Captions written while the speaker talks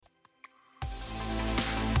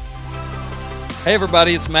Hey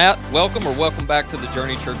everybody, it's Matt. Welcome back to the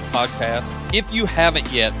Journey Church podcast. If you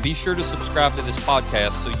haven't yet, be sure to subscribe to this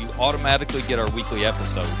podcast so you automatically get our weekly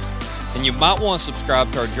episodes. And you might want to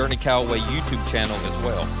subscribe to our Journey Callaway YouTube channel as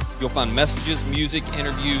well. You'll find messages, music,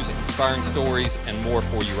 interviews, inspiring stories, and more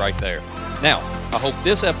for you right there. Now, I hope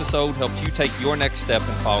this episode helps you take your next step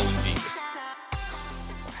in following Jesus.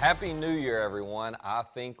 Happy New Year, everyone. I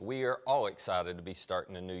think we are all excited to be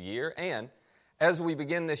starting a new year. And as we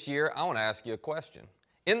begin this year, I want to ask you a question.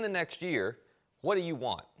 In the next year, what do you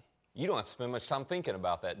want? You don't have to spend much time thinking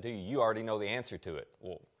about that, do you? You already know the answer to it.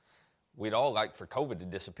 Well, we'd all like for COVID to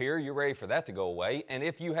disappear. You're ready for that to go away. And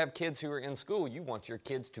if you have kids who are in school, you want your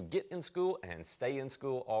kids to get in school and stay in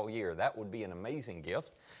school all year. That would be an amazing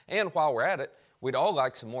gift. And while we're at it, we'd all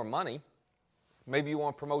like some more money. Maybe you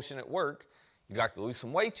want a promotion at work. You'd like to lose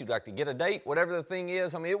some weight, you'd like to get a date, whatever the thing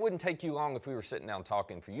is. I mean, it wouldn't take you long if we were sitting down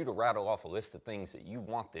talking for you to rattle off a list of things that you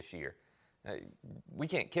want this year. We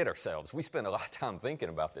can't kid ourselves. We spend a lot of time thinking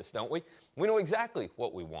about this, don't we? We know exactly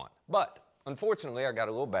what we want. But, unfortunately, I got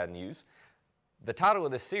a little bad news. The title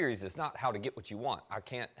of this series is not how to get what you want. I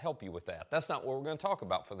can't help you with that. That's not what we're going to talk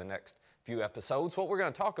about for the next few episodes. What we're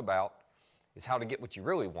going to talk about is how to get what you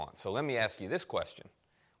really want. So let me ask you this question.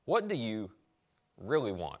 What do you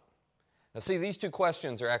really want? Now see, these two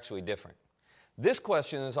questions are actually different. This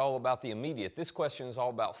question is all about the immediate. This question is all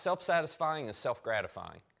about self-satisfying and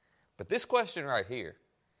self-gratifying. But this question right here,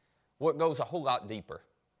 what goes a whole lot deeper.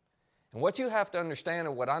 And what you have to understand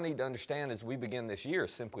and what I need to understand as we begin this year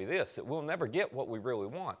is simply this, that we'll never get what we really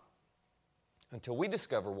want until we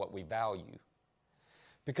discover what we value.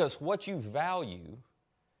 Because what you value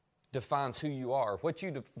defines who you are. What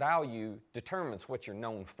you value determines what you're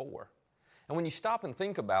known for. And when you stop and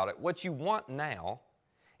think about it, what you want now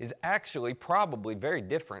is actually probably very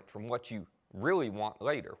different from what you really want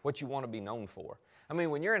later, what you want to be known for. I mean,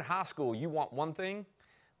 when you're in high school, you want one thing,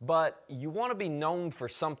 but you want to be known for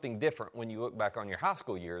something different when you look back on your high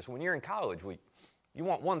school years. When you're in college, you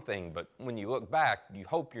want one thing, but when you look back, you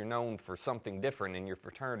hope you're known for something different in your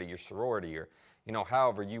fraternity, your sorority, or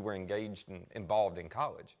however you were engaged and involved in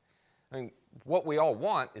college. I mean, what we all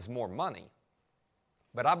want is more money.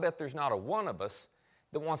 But I bet there's not a one of us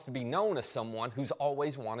that wants to be known as someone who's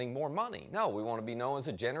always wanting more money. No, we want to be known as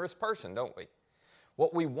a generous person, don't we?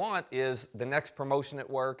 What we want is the next promotion at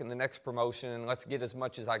work and the next promotion, and let's get as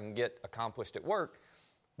much as I can get accomplished at work.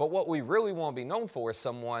 But what we really want to be known for is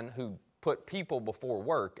someone who put people before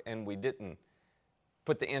work and we didn't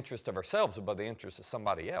put the interest of ourselves above the interest of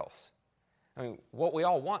somebody else. I mean, what we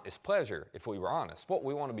all want is pleasure, if we were honest. What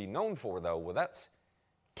we want to be known for, though, well, that's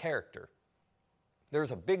character.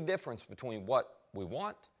 There's a big difference between what we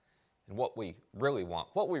want and what we really want.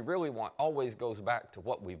 What we really want always goes back to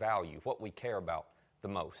what we value, what we care about the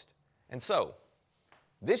most. And so,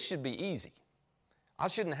 this should be easy. I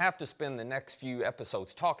shouldn't have to spend the next few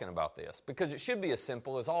episodes talking about this because it should be as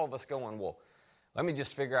simple as all of us going, well, let me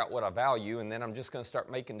just figure out what I value and then I'm just going to start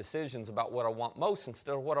making decisions about what I want most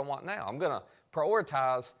instead of what I want now. I'm going to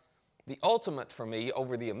prioritize the ultimate for me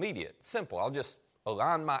over the immediate. Simple. I'll just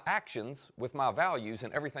align my actions with my values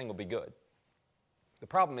and everything will be good. The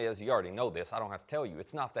problem is, you already know this, I don't have to tell you,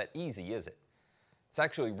 it's not that easy, is it? It's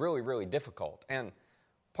actually really, really difficult. And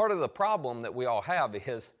part of the problem that we all have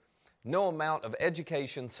is no amount of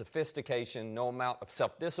education, sophistication, no amount of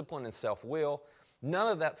self-discipline and self-will,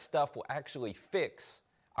 none of that stuff will actually fix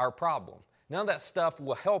our problem. None of that stuff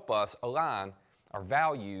will help us align our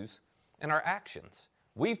values and our actions.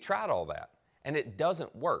 We've tried all that. And it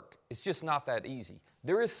doesn't work. It's just not that easy.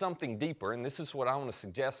 There is something deeper, and this is what I want to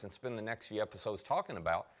suggest and spend the next few episodes talking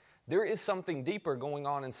about. There is something deeper going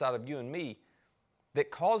on inside of you and me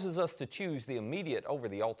that causes us to choose the immediate over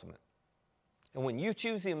the ultimate. And when you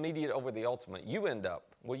choose the immediate over the ultimate, you end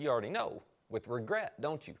up, well, you already know, with regret,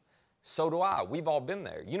 don't you? So do I. We've all been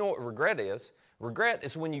there. You know what regret is? Regret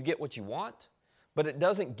is when you get what you want, but it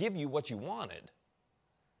doesn't give you what you wanted.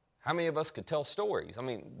 How many of us could tell stories? I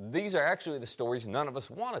mean, these are actually the stories none of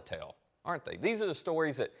us want to tell, aren't they? These are the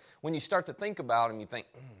stories that when you start to think about them, you think,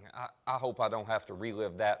 I hope I don't have to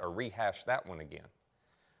relive that or rehash that one again.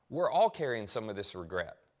 We're all carrying some of this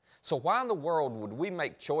regret. So why in the world would we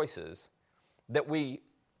make choices that we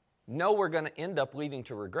know we're going to end up leading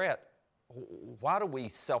to regret? Why do we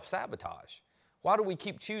self-sabotage? Why do we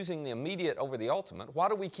keep choosing the immediate over the ultimate? Why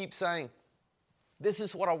do we keep saying, this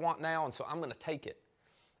is what I want now, and so I'm going to take it,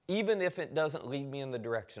 even if it doesn't lead me in the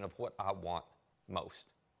direction of what I want most?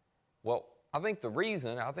 Well, I think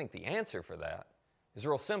the answer for that is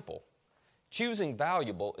real simple. Choosing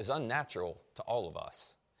valuable is unnatural to all of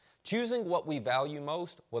us. Choosing what we value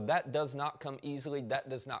most, well, that does not come easily. That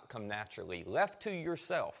does not come naturally. Left to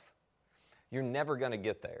yourself, you're never going to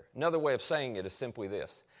get there. Another way of saying it is simply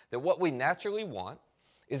this, that what we naturally want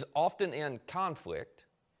is often in conflict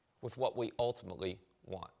with what we ultimately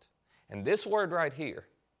want. And this word right here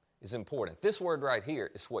is important. This word right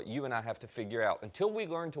here is what you and I have to figure out. Until we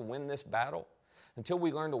learn to win this battle, until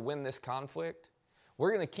we learn to win this conflict,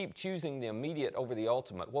 we're going to keep choosing the immediate over the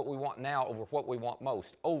ultimate, what we want now over what we want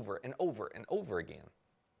most, over and over and over again.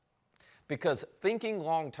 Because thinking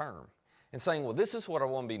long term and saying, well, this is what I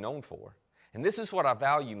want to be known for, and this is what I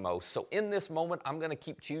value most, so in this moment I'm going to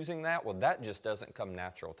keep choosing that, well, that just doesn't come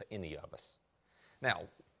natural to any of us. Now,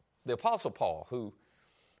 the Apostle Paul, who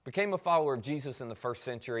became a follower of Jesus in the first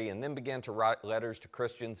century and then began to write letters to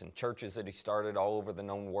Christians and churches that he started all over the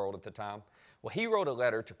known world at the time. Well, he wrote a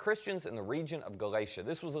letter to Christians in the region of Galatia.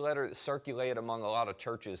 This was a letter that circulated among a lot of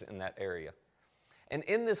churches in that area. And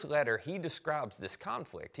in this letter, he describes this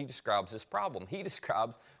conflict. He describes this problem. He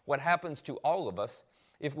describes what happens to all of us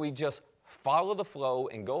if we just follow the flow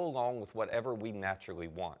and go along with whatever we naturally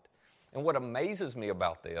want. And what amazes me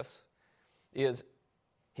about this is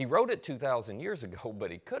he wrote it 2,000 years ago, but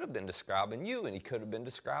he could have been describing you and he could have been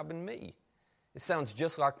describing me. It sounds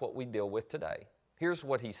just like what we deal with today. Here's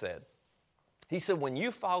what he said. He said, when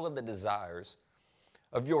you follow the desires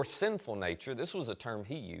of your sinful nature, this was a term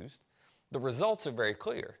he used, the results are very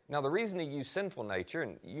clear. Now, the reason he used sinful nature,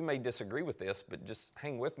 and you may disagree with this, but just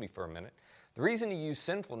hang with me for a minute. The reason he used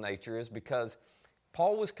sinful nature is because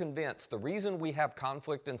Paul was convinced the reason we have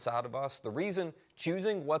conflict inside of us, the reason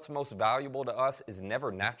choosing what's most valuable to us is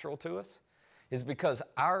never natural to us, is because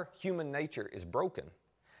our human nature is broken.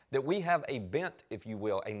 That we have a bent, if you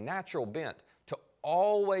will, a natural bent to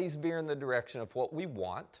always veer in the direction of what we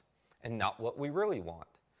want and not what we really want.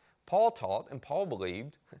 Paul taught and Paul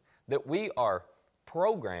believed that we are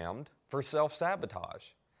programmed for self-sabotage.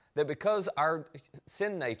 That because our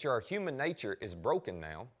sin nature, our human nature is broken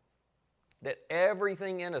now, that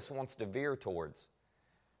everything in us wants to veer towards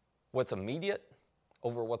what's immediate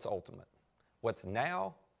over what's ultimate, what's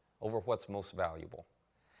now over what's most valuable.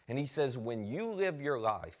 And he says, when you live your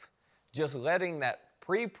life just letting that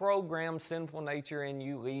pre-programmed sinful nature in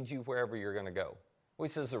you lead you wherever you're going to go, well, he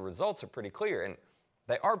says the results are pretty clear, and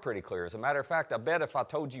they are pretty clear. As a matter of fact, I bet if I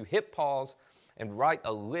told you hit pause and write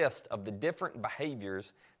a list of the different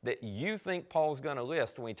behaviors that you think Paul's going to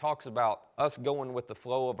list when he talks about us going with the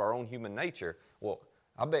flow of our own human nature, well,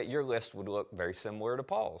 I bet your list would look very similar to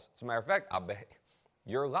Paul's. As a matter of fact, I bet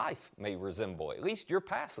your life may resemble, at least your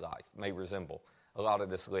past life may resemble a lot of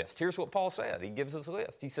this list. Here's what Paul said. He gives us a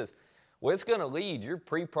list. He says, well, it's going to lead, your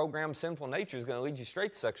pre-programmed sinful nature is going to lead you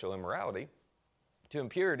straight to sexual immorality, to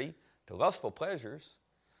impurity, to lustful pleasures,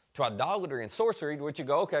 to idolatry and sorcery, to which you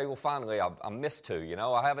go, okay, well, finally, I missed two.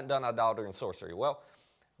 I haven't done idolatry and sorcery. Well,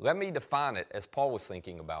 let me define it as Paul was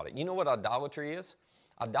thinking about it. You know what idolatry is?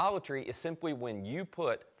 Idolatry is simply when you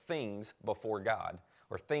put things before God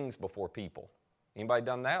or things before people. Anybody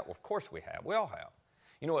done that? Well, of course we have. We all have.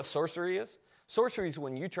 You know what sorcery is? Sorcery is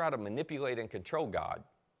when you try to manipulate and control God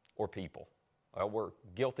or people. Well, we're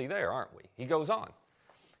guilty there, aren't we? He goes on.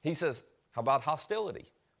 He says, how about hostility,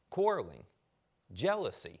 quarreling,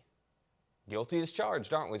 jealousy? Guilty as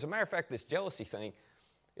charged, aren't we? As a matter of fact, this jealousy thing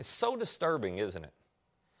is so disturbing, isn't it?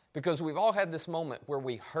 Because we've all had this moment where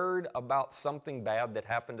we heard about something bad that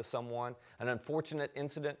happened to someone, an unfortunate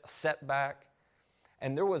incident, a setback,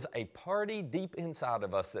 and there was a party deep inside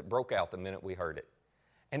of us that broke out the minute we heard it.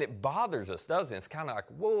 And it bothers us, doesn't it? It's kind of like,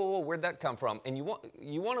 whoa, where'd that come from? And you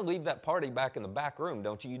want to leave that party back in the back room,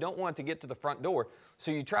 don't you? You don't want it to get to the front door,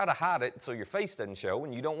 so you try to hide it so your face doesn't show,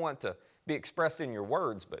 and you don't want it to be expressed in your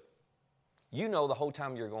words, but you know the whole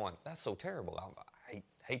time you're going, that's so terrible. I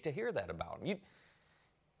hate to hear that about him.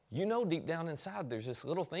 You know deep down inside there's this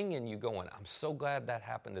little thing in you going, I'm so glad that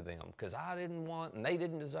happened to them because I didn't want and they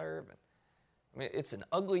didn't deserve. I mean, it's an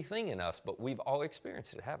ugly thing in us, but we've all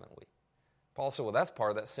experienced it, haven't we? Paul said, well, that's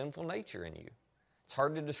part of that sinful nature in you. It's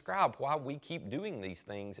hard to describe why we keep doing these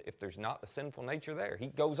things if there's not a sinful nature there. He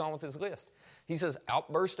goes on with his list. He says,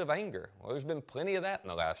 outburst of anger. Well, there's been plenty of that in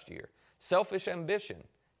the last year. Selfish ambition,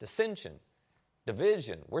 dissension,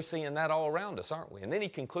 division. We're seeing that all around us, aren't we? And then he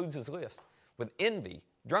concludes his list with envy,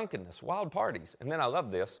 drunkenness, wild parties. And then I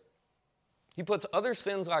love this. He puts other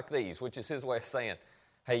sins like these, which is his way of saying,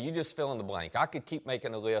 hey, you just fill in the blank. I could keep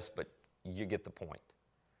making a list, but you get the point.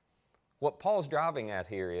 What Paul's driving at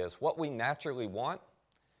here is what we naturally want,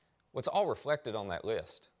 what's all reflected on that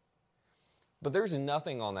list. But there's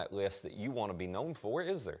nothing on that list that you want to be known for,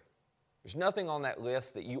 is there? There's nothing on that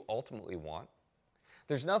list that you ultimately want.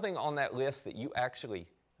 There's nothing on that list that you actually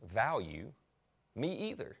value, me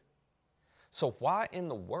either. So why in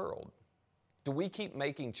the world do we keep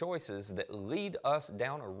making choices that lead us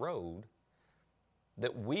down a road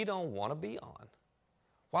that we don't want to be on?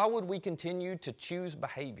 Why would we continue to choose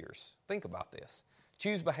behaviors? Think about this.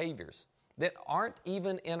 Choose behaviors that aren't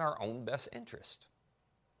even in our own best interest.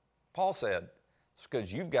 Paul said, it's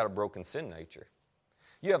because you've got a broken sin nature.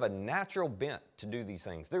 You have a natural bent to do these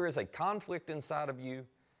things. There is a conflict inside of you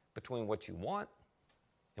between what you want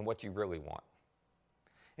and what you really want.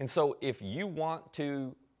 And so if you want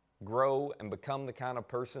to grow and become the kind of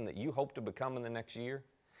person that you hope to become in the next year,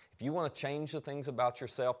 if you want to change the things about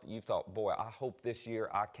yourself that you've thought, boy, I hope this year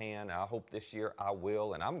I can, I hope this year I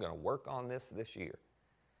will, and I'm going to work on this year.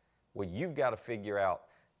 Well, you've got to figure out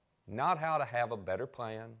not how to have a better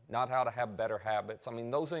plan, not how to have better habits. I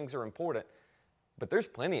mean, those things are important, but there's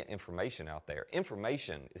plenty of information out there.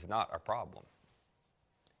 Information is not our problem.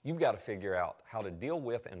 You've got to figure out how to deal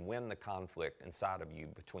with and win the conflict inside of you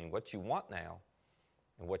between what you want now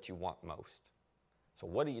and what you want most. So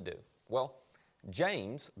what do you do? Well,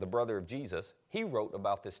 James, the brother of Jesus, he wrote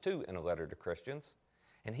about this too in a letter to Christians,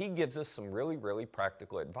 and he gives us some really, really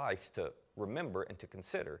practical advice to remember and to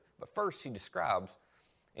consider. But first, he describes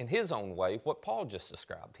in his own way what Paul just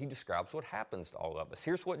described. He describes what happens to all of us.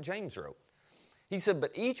 Here's what James wrote. He said,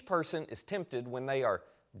 but each person is tempted when they are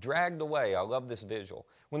dragged away. I love this visual.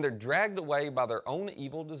 When they're dragged away by their own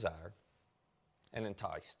evil desire and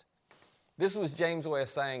enticed. This was James' way of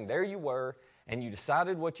saying, there you were, and you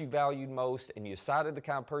decided what you valued most, and you decided the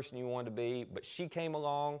kind of person you wanted to be, but she came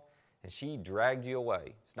along, and she dragged you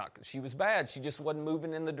away. It's not she was bad. She just wasn't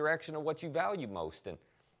moving in the direction of what you valued most, and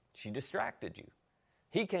she distracted you.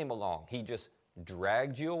 He came along. He just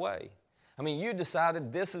dragged you away. I mean, you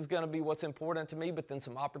decided this is going to be what's important to me, but then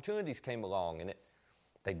some opportunities came along, and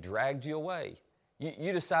they dragged you away.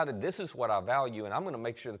 You decided this is what I value, and I'm going to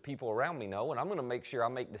make sure the people around me know, and I'm going to make sure I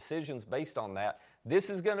make decisions based on that.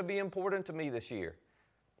 This is going to be important to me this year.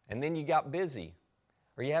 And then you got busy,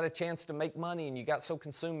 or you had a chance to make money, and you got so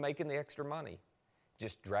consumed making the extra money. It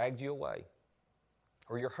just dragged you away.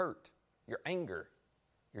 Or your hurt, your anger,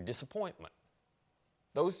 your disappointment.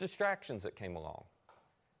 Those distractions that came along,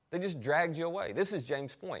 they just dragged you away. This is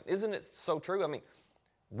James' point. Isn't it so true? I mean,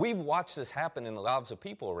 we've watched this happen in the lives of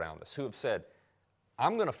people around us who have said,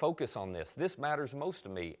 I'm going to focus on this. This matters most to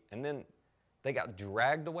me. And then they got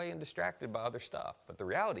dragged away and distracted by other stuff. But the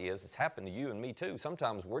reality is it's happened to you and me too.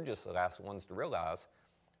 Sometimes we're just the last ones to realize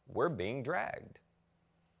we're being dragged.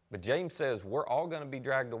 But James says we're all going to be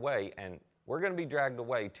dragged away, and we're going to be dragged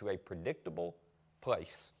away to a predictable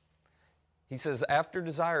place. He says after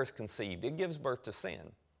desire is conceived, it gives birth to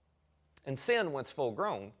sin. And sin, once full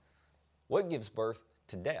grown, what gives birth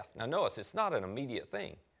to death? Now notice, it's not an immediate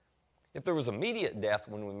thing. If there was immediate death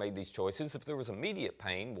when we made these choices, if there was immediate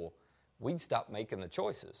pain, well, we'd stop making the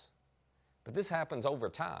choices. But this happens over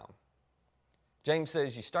time. James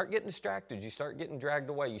says you start getting distracted, you start getting dragged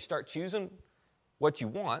away, you start choosing what you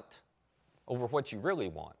want over what you really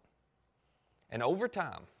want. And over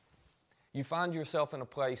time, you find yourself in a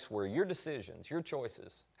place where your decisions, your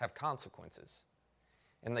choices have consequences.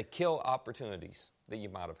 And they kill opportunities that you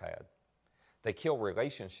might have had. They kill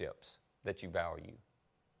relationships that you value.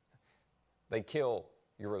 They kill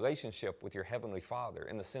your relationship with your Heavenly Father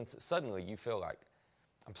in the sense that suddenly you feel like,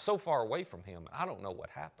 I'm so far away from Him, and I don't know what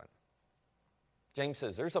happened. James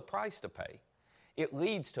says there's a price to pay. It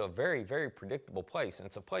leads to a very, very predictable place, and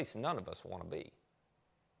it's a place none of us want to be.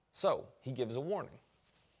 So, he gives a warning.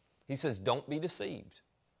 He says, don't be deceived,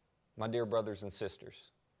 my dear brothers and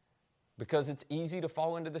sisters, because it's easy to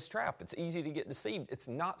fall into this trap. It's easy to get deceived. It's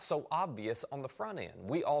not so obvious on the front end.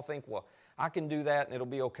 We all think, well, I can do that and it'll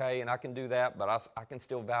be okay, and I can do that, but I can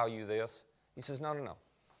still value this. He says, no.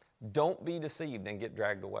 Don't be deceived and get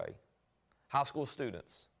dragged away. High school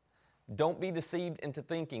students, don't be deceived into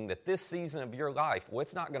thinking that this season of your life, well,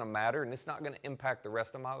 it's not going to matter and it's not going to impact the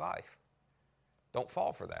rest of my life. Don't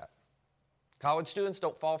fall for that. College students,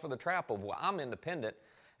 don't fall for the trap of, well, I'm independent,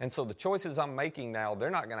 and so the choices I'm making now,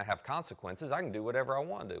 they're not going to have consequences. I can do whatever I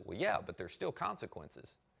want to do. Well, yeah, but there's still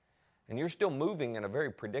consequences. And you're still moving in a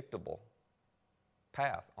very predictable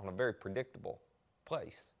path, on a very predictable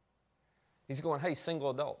place. He's going, hey, single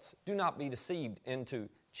adults, do not be deceived into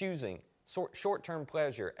choosing short-term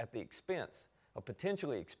pleasure at the expense of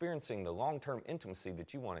potentially experiencing the long-term intimacy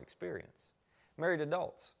that you want to experience. Married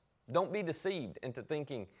adults, don't be deceived into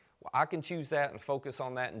thinking, well, I can choose that and focus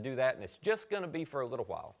on that and do that, and it's just going to be for a little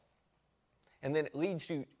while. And then it leads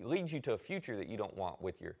you to a future that you don't want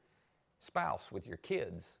with your spouse, with your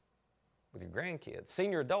kids, with your grandkids.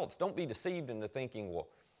 Senior adults, don't be deceived into thinking, well,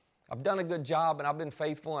 I've done a good job and I've been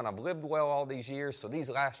faithful and I've lived well all these years, so these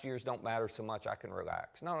last years don't matter so much, I can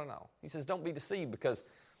relax. No. He says don't be deceived, because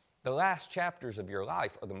the last chapters of your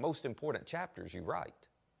life are the most important chapters you write.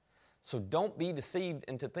 So don't be deceived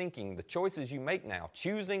into thinking the choices you make now,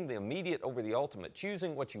 choosing the immediate over the ultimate,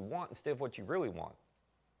 choosing what you want instead of what you really want.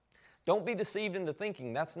 Don't be deceived into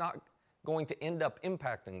thinking that's not going to end up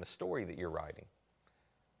impacting the story that you're writing.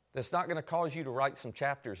 That's not going to cause you to write some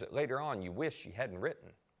chapters that later on you wish you hadn't written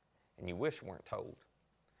and you wish weren't told.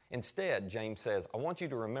 Instead, James says, I want you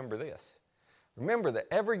to remember this. Remember that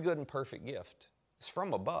every good and perfect gift is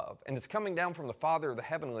from above, and it's coming down from the Father of the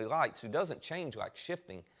heavenly lights, who doesn't change like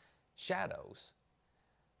shifting shadows.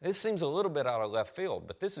 This seems a little bit out of left field,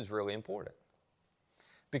 but this is really important.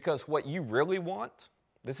 Because what you really want,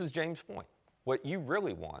 this is James' point, what you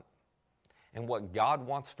really want and what God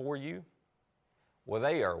wants for you, well,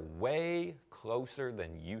 they are way closer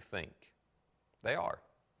than you think. They are.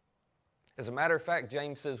 As a matter of fact,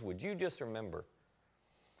 James says, would you just remember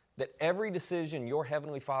that every decision your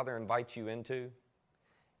Heavenly Father invites you into,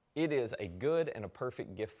 it is a good and a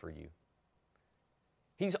perfect gift for you.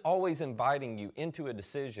 He's always inviting you into a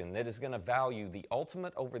decision that is going to value the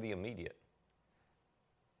ultimate over the immediate,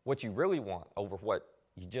 what you really want over what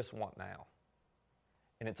you just want now.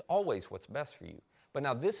 And it's always what's best for you. But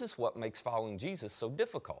now this is what makes following Jesus so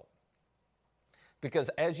difficult. Because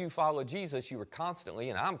as you follow Jesus, you are constantly,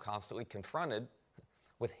 and I'm constantly, confronted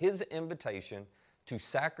with His invitation to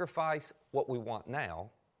sacrifice what we want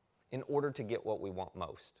now in order to get what we want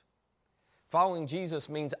most. Following Jesus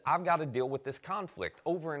means I've got to deal with this conflict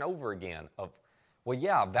over and over again of, well,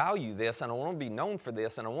 yeah, I value this and I want to be known for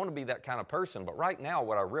this and I want to be that kind of person, but right now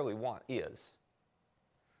what I really want is.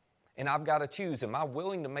 And I've got to choose, am I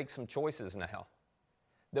willing to make some choices now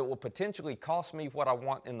that will potentially cost me what I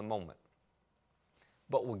want in the moment,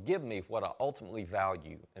 but will give me what I ultimately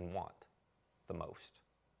value and want the most?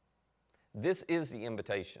 This is the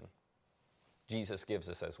invitation Jesus gives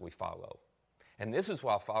us as we follow. And this is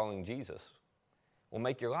why following Jesus will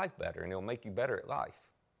make your life better, and it'll make you better at life.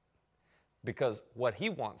 Because what He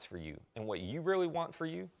wants for you and what you really want for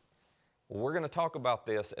you, well, we're going to talk about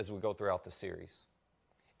this as we go throughout the series.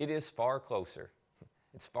 It is far closer.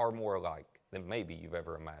 It's far more alike than maybe you've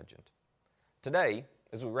ever imagined. Today,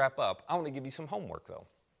 as we wrap up, I want to give you some homework, though.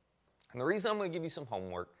 And the reason I'm going to give you some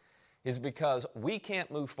homework is because we can't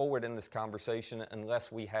move forward in this conversation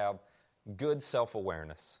unless we have good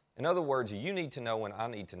self-awareness. In other words, you need to know and I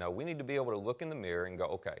need to know. We need to be able to look in the mirror and go,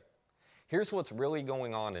 okay, here's what's really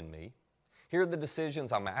going on in me. Here are the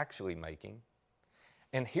decisions I'm actually making.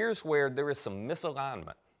 And here's where there is some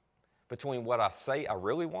misalignment between what I say I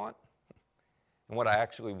really want and what I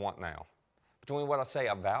actually want now. Between what I say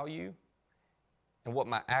I value and what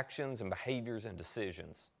my actions and behaviors and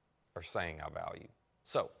decisions are saying I value.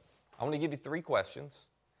 So, I want to give you 3 questions,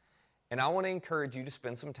 and I want to encourage you to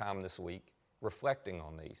spend some time this week reflecting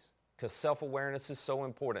on these, because self-awareness is so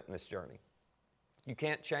important in this journey. You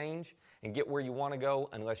can't change and get where you want to go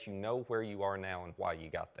unless you know where you are now and why you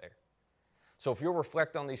got there. So if you'll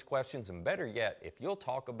reflect on these questions, and better yet, if you'll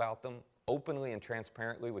talk about them openly and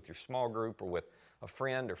transparently with your small group or with a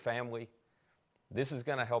friend or family, this is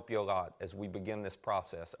going to help you a lot as we begin this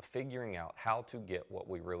process of figuring out how to get what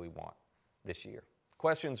we really want this year.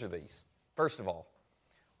 Questions are these. First of all,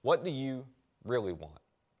 what do you really want?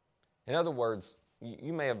 In other words,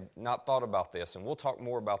 you may have not thought about this, and we'll talk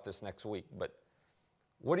more about this next week, but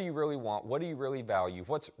what do you really want? What do you really value?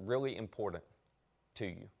 What's really important to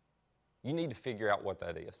you? You need to figure out what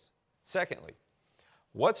that is. Secondly,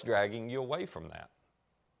 what's dragging you away from that?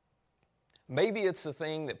 Maybe it's the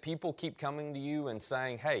thing that people keep coming to you and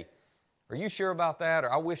saying, hey, are you sure about that?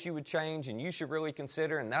 Or I wish you would change and you should really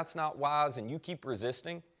consider, and that's not wise, and you keep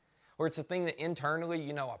resisting. Or it's a thing that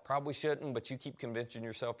internally, I probably shouldn't, but you keep convincing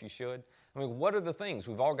yourself you should. I mean, what are the things?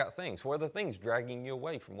 We've all got things. What are the things dragging you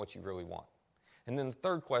away from what you really want? And then the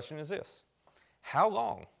third question is this. How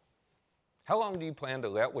long? How long do you plan to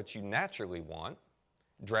let what you naturally want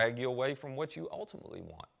drag you away from what you ultimately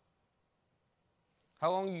want? How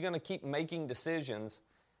long are you going to keep making decisions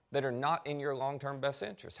that are not in your long-term best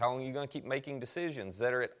interest? How long are you going to keep making decisions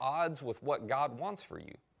that are at odds with what God wants for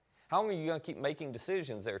you? How long are you going to keep making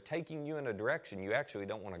decisions that are taking you in a direction you actually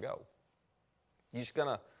don't want to go? You just going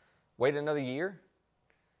to wait another year?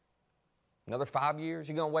 Another 5 years?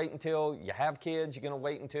 You're going to wait until you have kids? You're going to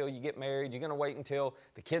wait until you get married? You're going to wait until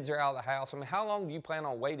the kids are out of the house? I mean, how long do you plan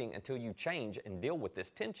on waiting until you change and deal with this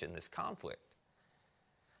tension, this conflict?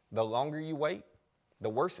 The longer you wait, the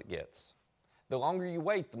worse it gets. The longer you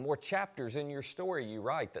wait, the more chapters in your story you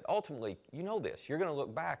write that ultimately, you know this, you're going to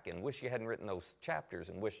look back and wish you hadn't written those chapters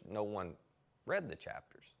and wish no one read the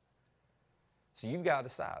chapters. So you've got to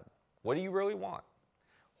decide, what do you really want?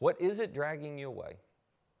 What is it dragging you away?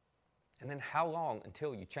 And then how long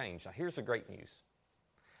until you change? Now here's the great news.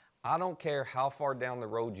 I don't care how far down the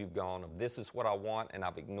road you've gone of this is what I want and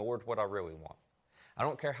I've ignored what I really want. I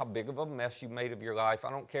don't care how big of a mess you've made of your life. I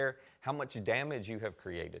don't care how much damage you have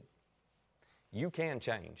created. You can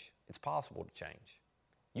change. It's possible to change.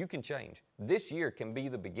 You can change. This year can be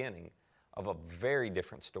the beginning of a very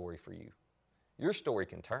different story for you. Your story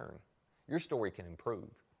can turn. Your story can improve.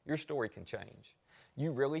 Your story can change.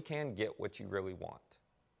 You really can get what you really want.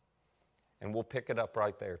 And we'll pick it up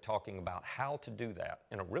right there talking about how to do that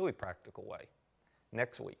in a really practical way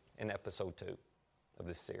next week in episode 2 of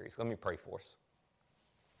this series. Let me pray for us.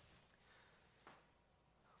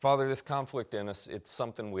 Father, this conflict in us, it's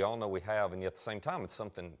something we all know we have, and yet at the same time, it's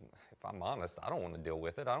something, if I'm honest, I don't want to deal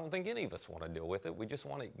with it. I don't think any of us want to deal with it. We just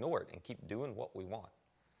want to ignore it and keep doing what we want.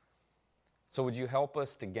 So would you help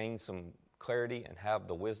us to gain some clarity and have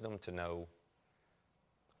the wisdom to know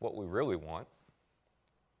what we really want,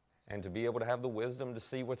 and to be able to have the wisdom to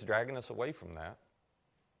see what's dragging us away from that,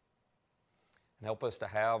 and help us to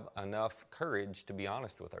have enough courage to be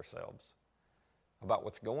honest with ourselves about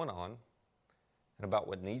what's going on and about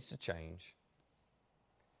what needs to change.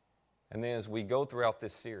 And then as we go throughout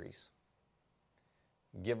this series,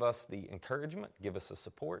 give us the encouragement, give us the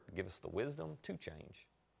support, give us the wisdom to change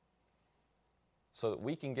so that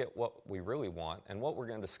we can get what we really want. And what we're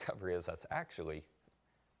going to discover is that's actually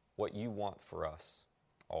what you want for us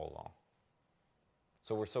all along.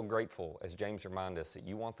 So we're so grateful, as James reminded us, that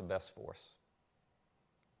you want the best for us.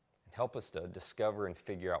 And help us to discover and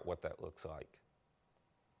figure out what that looks like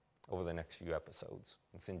over the next few episodes.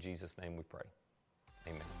 It's in Jesus' name we pray.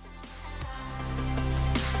 Amen.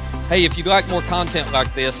 Hey, if you'd like more content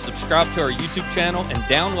like this, subscribe to our YouTube channel and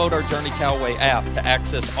download our Journey Callaway app to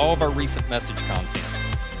access all of our recent message content.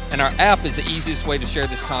 And our app is the easiest way to share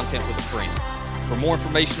this content with a friend. For more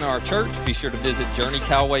information on our church, be sure to visit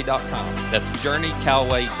journeycallaway.com. That's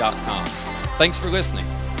journeycallaway.com. Thanks for listening.